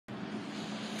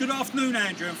Good afternoon,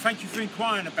 Andrew, and thank you for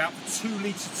inquiring about the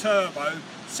 2-litre turbo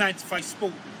Santa Fe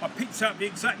Sport. I picked up the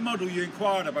exact model you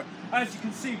inquired about. As you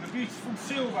can see, the beautiful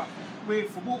silver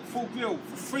with the waterfall grille,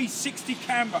 the 360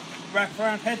 camera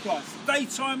wraparound headlights,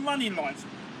 daytime running lights,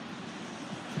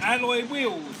 alloy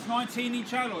wheels,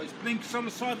 19-inch alloys, blinkers on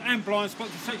the side and blind spot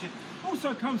detection.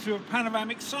 Also comes with a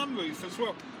panoramic sunroof as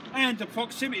well and a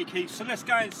proximity key, so let's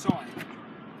go inside.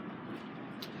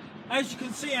 As you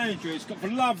can see, Andrew, it's got the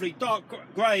lovely dark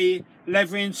grey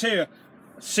leather interior,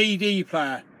 CD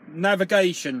player,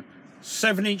 navigation,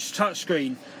 7-inch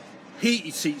touchscreen,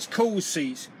 heated seats, cool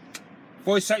seats,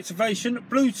 voice activation,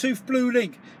 Bluetooth Blue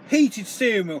Link, heated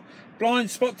steering wheel, blind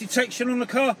spot detection on the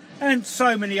car, and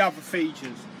so many other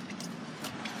features.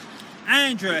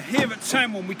 Andrew, here at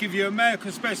Tamron we give you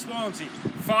America's best warranty.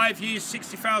 5 years,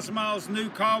 60,000 miles new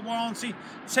car warranty,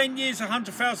 10 years,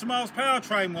 100,000 miles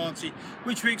powertrain warranty,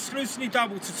 which we exclusively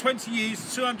double to 20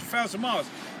 years, 200,000 miles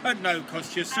at no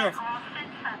cost to yourself.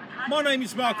 My name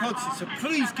is Mark Hodson, so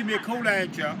please give me a call,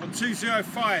 Andrew, on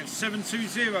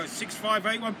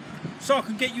 205-720-6581 so I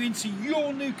can get you into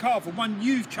your new car, the one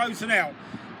you've chosen out.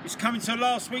 It's coming to the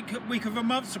last week of the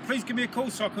month, so please give me a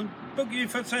call so I can book you in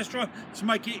for a test drive to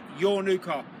make it your new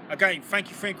car. Again, thank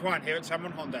you for inquiring here at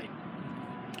Tamron Hyundai.